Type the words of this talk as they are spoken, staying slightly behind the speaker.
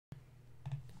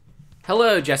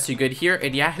Hello, Jesse Good here,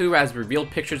 and Yahoo has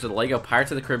revealed pictures of the LEGO Pirates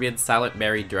of the Caribbean Silent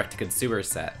Mary direct-to-consumer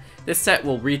set. This set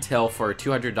will retail for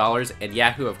 $200, and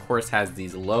Yahoo of course has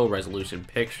these low-resolution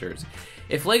pictures.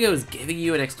 If LEGO is giving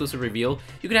you an exclusive reveal,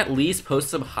 you can at least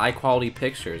post some high-quality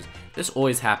pictures. This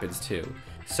always happens too.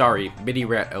 Sorry, mini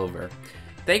rant over.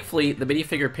 Thankfully, the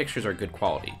minifigure pictures are good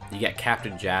quality. You get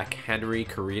Captain Jack, Henry,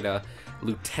 Karina,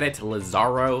 Lieutenant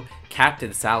Lazaro,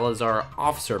 Captain Salazar,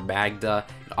 Officer Magda,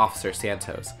 and Officer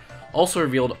Santos. Also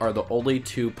revealed are the only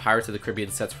two Pirates of the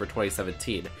Caribbean sets for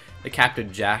 2017, the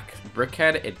Captain Jack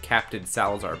BrickHeadz and Captain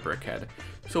Salazar BrickHeadz.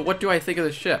 So what do I think of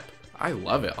the ship? I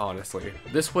love it, honestly.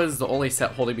 This was the only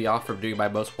set holding me off from doing my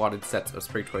most wanted sets of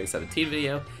Spring 2017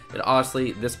 video, and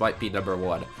honestly, this might be number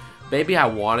one. Maybe I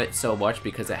want it so much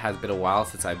because it has been a while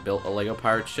since I built a LEGO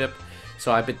Pirate ship,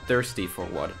 so I've been thirsty for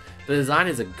one. The design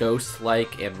is a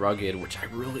ghost-like and rugged, which I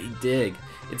really dig.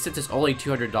 And since it's only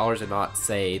 $200 and not,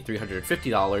 say,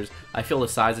 $350, I feel the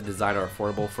size and design are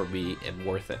affordable for me and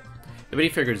worth it. The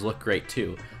minifigures look great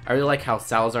too. I really like how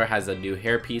Salazar has a new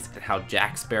hairpiece and how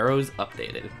Jack Sparrow's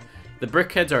updated. The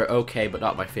BrickHeadz are okay, but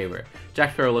not my favorite.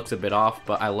 Jack Sparrow looks a bit off,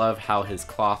 but I love how his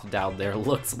cloth down there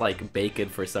looks like bacon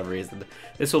for some reason.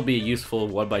 This will be a useful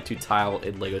 1x2 tile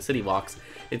in LEGO City Blocks,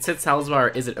 and since Salazar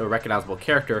isn't a recognizable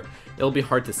character, it'll be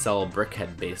hard to sell a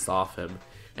BrickHeadz based off him.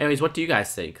 Anyways, what do you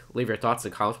guys think? Leave your thoughts in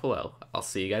the comments below. I'll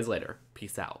see you guys later.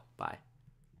 Peace out. Bye.